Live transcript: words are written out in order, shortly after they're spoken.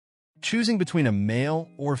Choosing between a male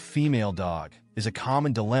or female dog is a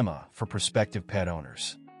common dilemma for prospective pet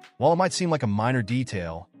owners. While it might seem like a minor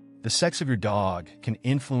detail, the sex of your dog can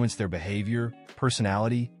influence their behavior,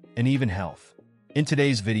 personality, and even health. In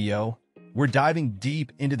today's video, we're diving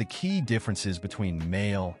deep into the key differences between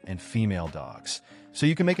male and female dogs, so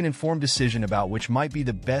you can make an informed decision about which might be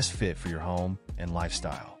the best fit for your home and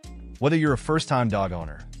lifestyle. Whether you're a first-time dog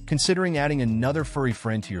owner, considering adding another furry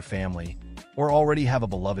friend to your family, or already have a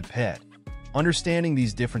beloved pet, understanding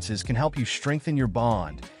these differences can help you strengthen your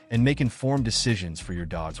bond and make informed decisions for your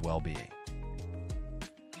dog's well-being.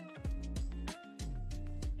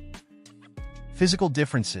 Physical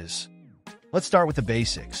differences. Let's start with the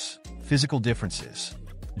basics. Physical differences.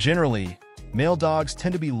 Generally, male dogs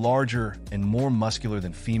tend to be larger and more muscular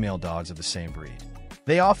than female dogs of the same breed.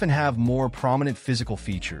 They often have more prominent physical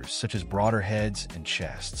features, such as broader heads and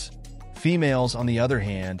chests. Females, on the other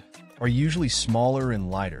hand, are usually smaller and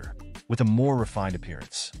lighter, with a more refined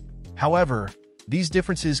appearance. However, these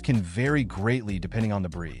differences can vary greatly depending on the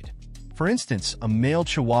breed. For instance, a male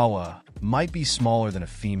Chihuahua might be smaller than a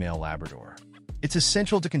female Labrador. It's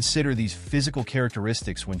essential to consider these physical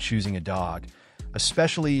characteristics when choosing a dog,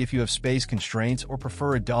 especially if you have space constraints or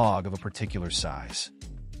prefer a dog of a particular size.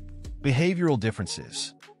 Behavioral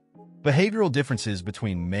differences. Behavioral differences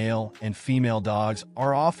between male and female dogs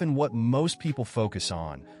are often what most people focus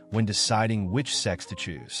on when deciding which sex to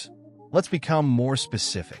choose. Let's become more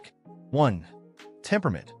specific. 1.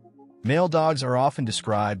 Temperament. Male dogs are often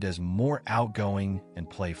described as more outgoing and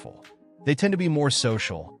playful. They tend to be more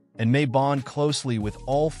social and may bond closely with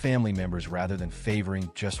all family members rather than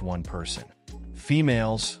favoring just one person.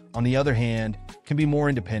 Females, on the other hand, can be more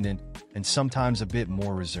independent and sometimes a bit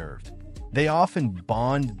more reserved. They often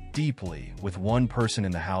bond deeply with one person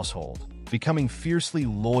in the household, becoming fiercely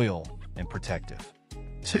loyal and protective.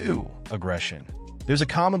 2. Aggression. There's a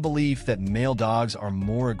common belief that male dogs are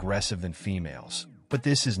more aggressive than females, but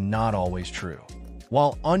this is not always true.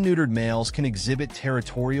 While unneutered males can exhibit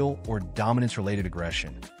territorial or dominance-related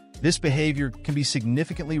aggression, this behavior can be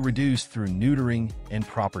significantly reduced through neutering and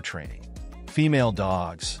proper training. Female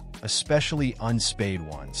dogs, especially unspayed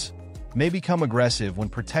ones, may become aggressive when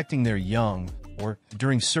protecting their young or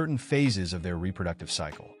during certain phases of their reproductive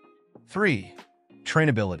cycle. 3.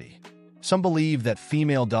 Trainability. Some believe that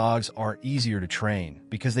female dogs are easier to train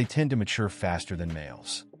because they tend to mature faster than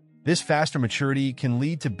males. This faster maturity can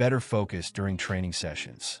lead to better focus during training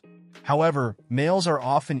sessions. However, males are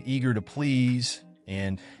often eager to please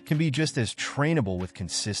and can be just as trainable with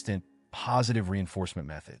consistent, positive reinforcement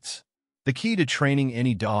methods. The key to training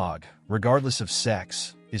any dog, regardless of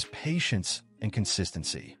sex, is patience and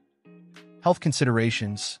consistency. Health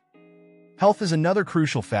considerations. Health is another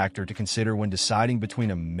crucial factor to consider when deciding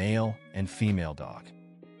between a male and female dog.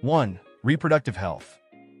 1. Reproductive health.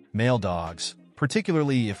 Male dogs,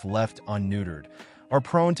 particularly if left unneutered, are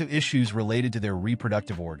prone to issues related to their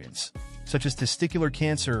reproductive organs, such as testicular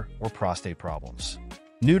cancer or prostate problems.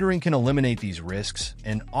 Neutering can eliminate these risks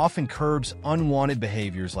and often curbs unwanted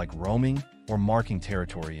behaviors like roaming or marking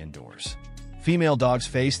territory indoors. Female dogs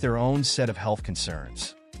face their own set of health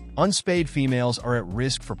concerns. Unspayed females are at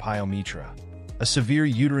risk for pyometra, a severe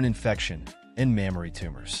uterine infection, and mammary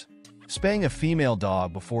tumors. Spaying a female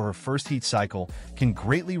dog before her first heat cycle can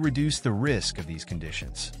greatly reduce the risk of these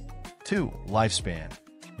conditions. 2. Lifespan.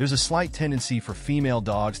 There's a slight tendency for female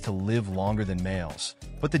dogs to live longer than males,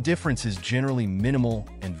 but the difference is generally minimal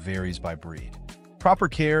and varies by breed. Proper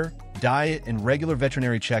care, diet, and regular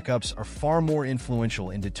veterinary checkups are far more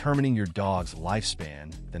influential in determining your dog's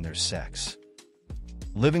lifespan than their sex.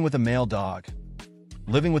 Living with a male dog.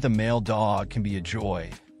 Living with a male dog can be a joy,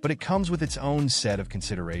 but it comes with its own set of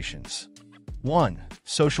considerations. 1.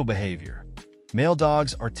 Social behavior. Male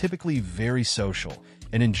dogs are typically very social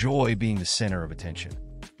and enjoy being the center of attention.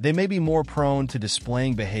 They may be more prone to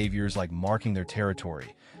displaying behaviors like marking their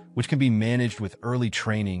territory, which can be managed with early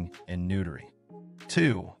training and neutering.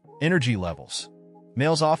 2. Energy levels.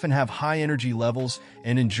 Males often have high energy levels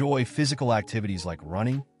and enjoy physical activities like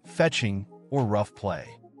running, fetching, or rough play.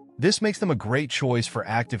 This makes them a great choice for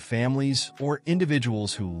active families or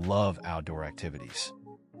individuals who love outdoor activities.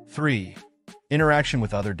 3. Interaction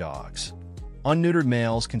with other dogs. Unneutered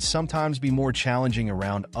males can sometimes be more challenging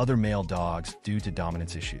around other male dogs due to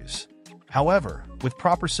dominance issues. However, with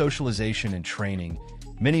proper socialization and training,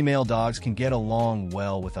 many male dogs can get along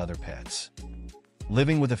well with other pets.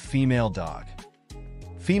 Living with a female dog.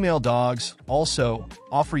 Female dogs also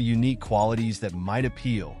offer unique qualities that might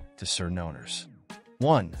appeal to certain owners.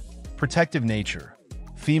 1. Protective nature.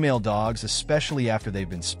 Female dogs, especially after they've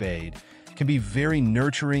been spayed, can be very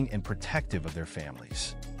nurturing and protective of their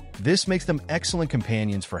families. This makes them excellent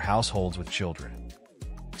companions for households with children.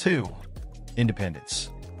 2. Independence.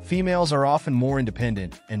 Females are often more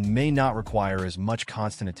independent and may not require as much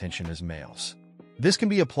constant attention as males. This can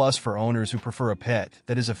be a plus for owners who prefer a pet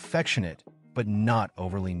that is affectionate but not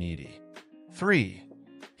overly needy. 3.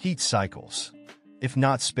 Heat cycles. If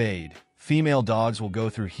not spayed, female dogs will go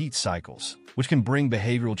through heat cycles, which can bring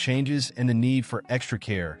behavioral changes and the need for extra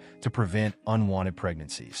care to prevent unwanted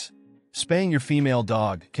pregnancies. Spaying your female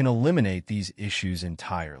dog can eliminate these issues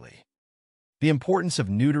entirely. The importance of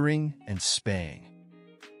neutering and spaying.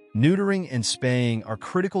 Neutering and spaying are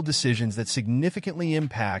critical decisions that significantly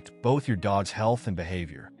impact both your dog's health and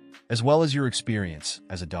behavior, as well as your experience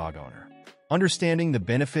as a dog owner. Understanding the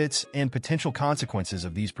benefits and potential consequences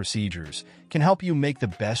of these procedures can help you make the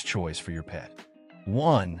best choice for your pet.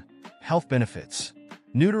 1. Health benefits.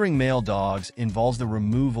 Neutering male dogs involves the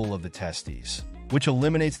removal of the testes, which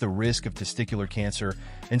eliminates the risk of testicular cancer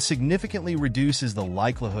and significantly reduces the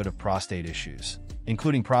likelihood of prostate issues,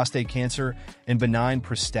 including prostate cancer and benign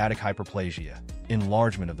prostatic hyperplasia,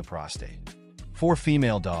 enlargement of the prostate. For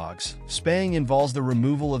female dogs, spaying involves the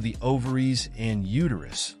removal of the ovaries and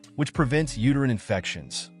uterus, which prevents uterine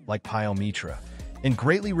infections, like pyometra, and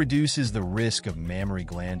greatly reduces the risk of mammary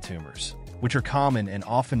gland tumors, which are common and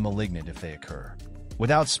often malignant if they occur.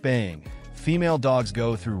 Without spaying, female dogs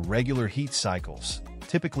go through regular heat cycles,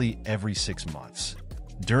 typically every 6 months.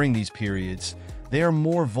 During these periods, they are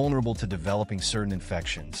more vulnerable to developing certain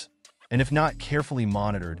infections, and if not carefully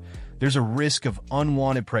monitored, there's a risk of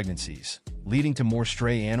unwanted pregnancies, leading to more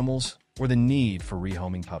stray animals or the need for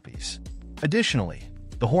rehoming puppies. Additionally,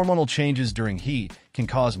 the hormonal changes during heat can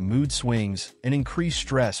cause mood swings and increase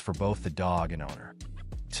stress for both the dog and owner.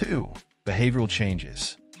 2. Behavioral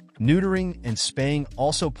changes. Neutering and spaying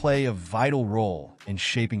also play a vital role in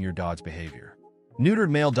shaping your dog's behavior.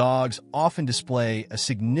 Neutered male dogs often display a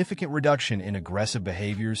significant reduction in aggressive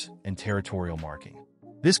behaviors and territorial marking.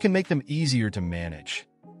 This can make them easier to manage,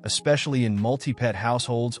 especially in multi-pet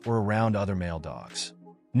households or around other male dogs.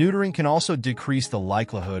 Neutering can also decrease the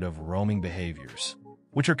likelihood of roaming behaviors,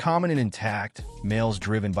 which are common in intact males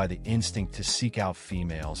driven by the instinct to seek out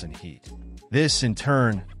females in heat. This, in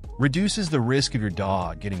turn, reduces the risk of your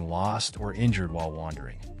dog getting lost or injured while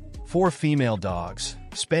wandering. For female dogs,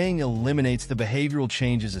 spaying eliminates the behavioral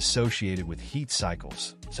changes associated with heat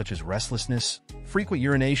cycles, such as restlessness, frequent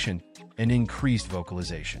urination, and increased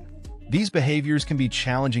vocalization. These behaviors can be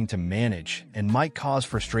challenging to manage and might cause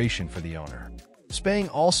frustration for the owner. Spaying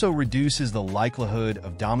also reduces the likelihood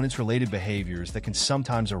of dominance-related behaviors that can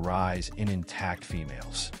sometimes arise in intact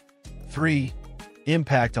females. 3.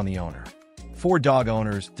 Impact on the owner. For dog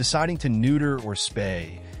owners, deciding to neuter or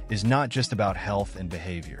spay is not just about health and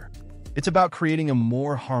behavior. It's about creating a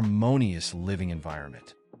more harmonious living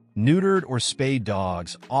environment. Neutered or spayed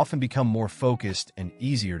dogs often become more focused and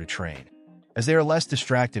easier to train, as they are less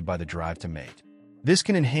distracted by the drive to mate. This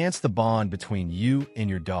can enhance the bond between you and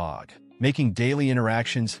your dog, making daily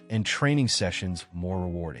interactions and training sessions more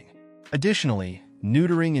rewarding. Additionally,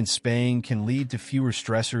 neutering and spaying can lead to fewer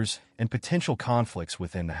stressors and potential conflicts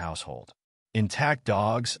within the household. Intact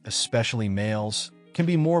dogs, especially males, can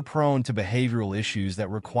be more prone to behavioral issues that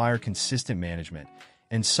require consistent management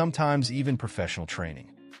and sometimes even professional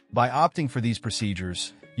training. By opting for these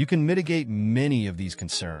procedures, you can mitigate many of these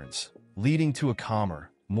concerns, leading to a calmer,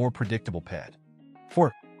 more predictable pet.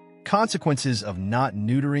 4. Consequences of not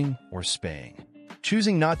neutering or spaying.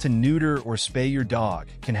 Choosing not to neuter or spay your dog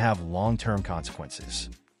can have long-term consequences.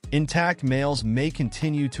 Intact males may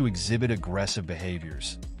continue to exhibit aggressive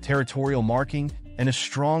behaviors, territorial marking, and a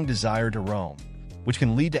strong desire to roam, which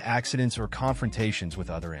can lead to accidents or confrontations with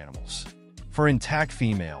other animals. For intact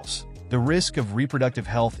females, the risk of reproductive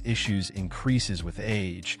health issues increases with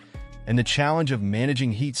age, and the challenge of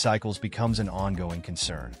managing heat cycles becomes an ongoing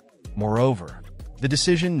concern. Moreover, the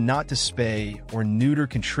decision not to spay or neuter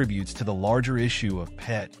contributes to the larger issue of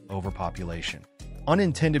pet overpopulation.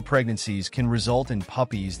 Unintended pregnancies can result in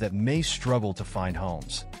puppies that may struggle to find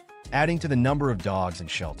homes, adding to the number of dogs in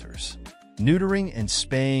shelters. Neutering and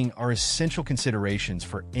spaying are essential considerations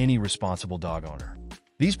for any responsible dog owner.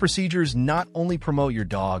 These procedures not only promote your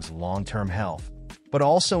dog's long-term health, but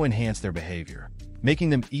also enhance their behavior,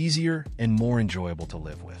 making them easier and more enjoyable to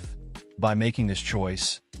live with. By making this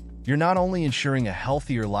choice, you're not only ensuring a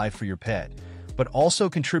healthier life for your pet, but also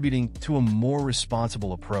contributing to a more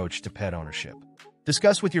responsible approach to pet ownership.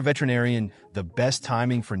 Discuss with your veterinarian the best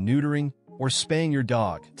timing for neutering or spaying your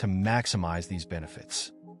dog to maximize these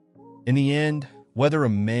benefits. In the end, whether a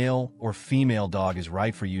male or female dog is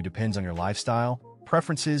right for you depends on your lifestyle,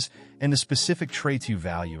 preferences, and the specific traits you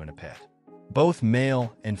value in a pet. Both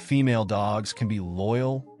male and female dogs can be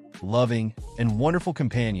loyal, loving, and wonderful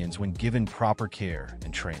companions when given proper care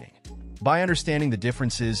and training. By understanding the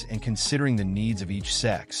differences and considering the needs of each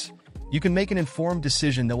sex, you can make an informed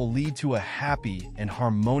decision that will lead to a happy and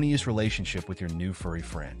harmonious relationship with your new furry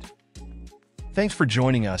friend. Thanks for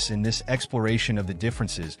joining us in this exploration of the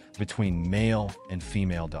differences between male and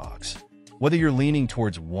female dogs. Whether you're leaning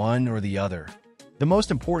towards one or the other, the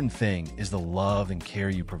most important thing is the love and care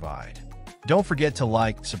you provide. Don't forget to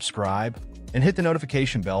like, subscribe, and hit the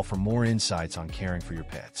notification bell for more insights on caring for your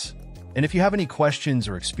pets. And if you have any questions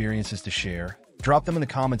or experiences to share, drop them in the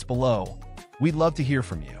comments below. We'd love to hear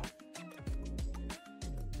from you.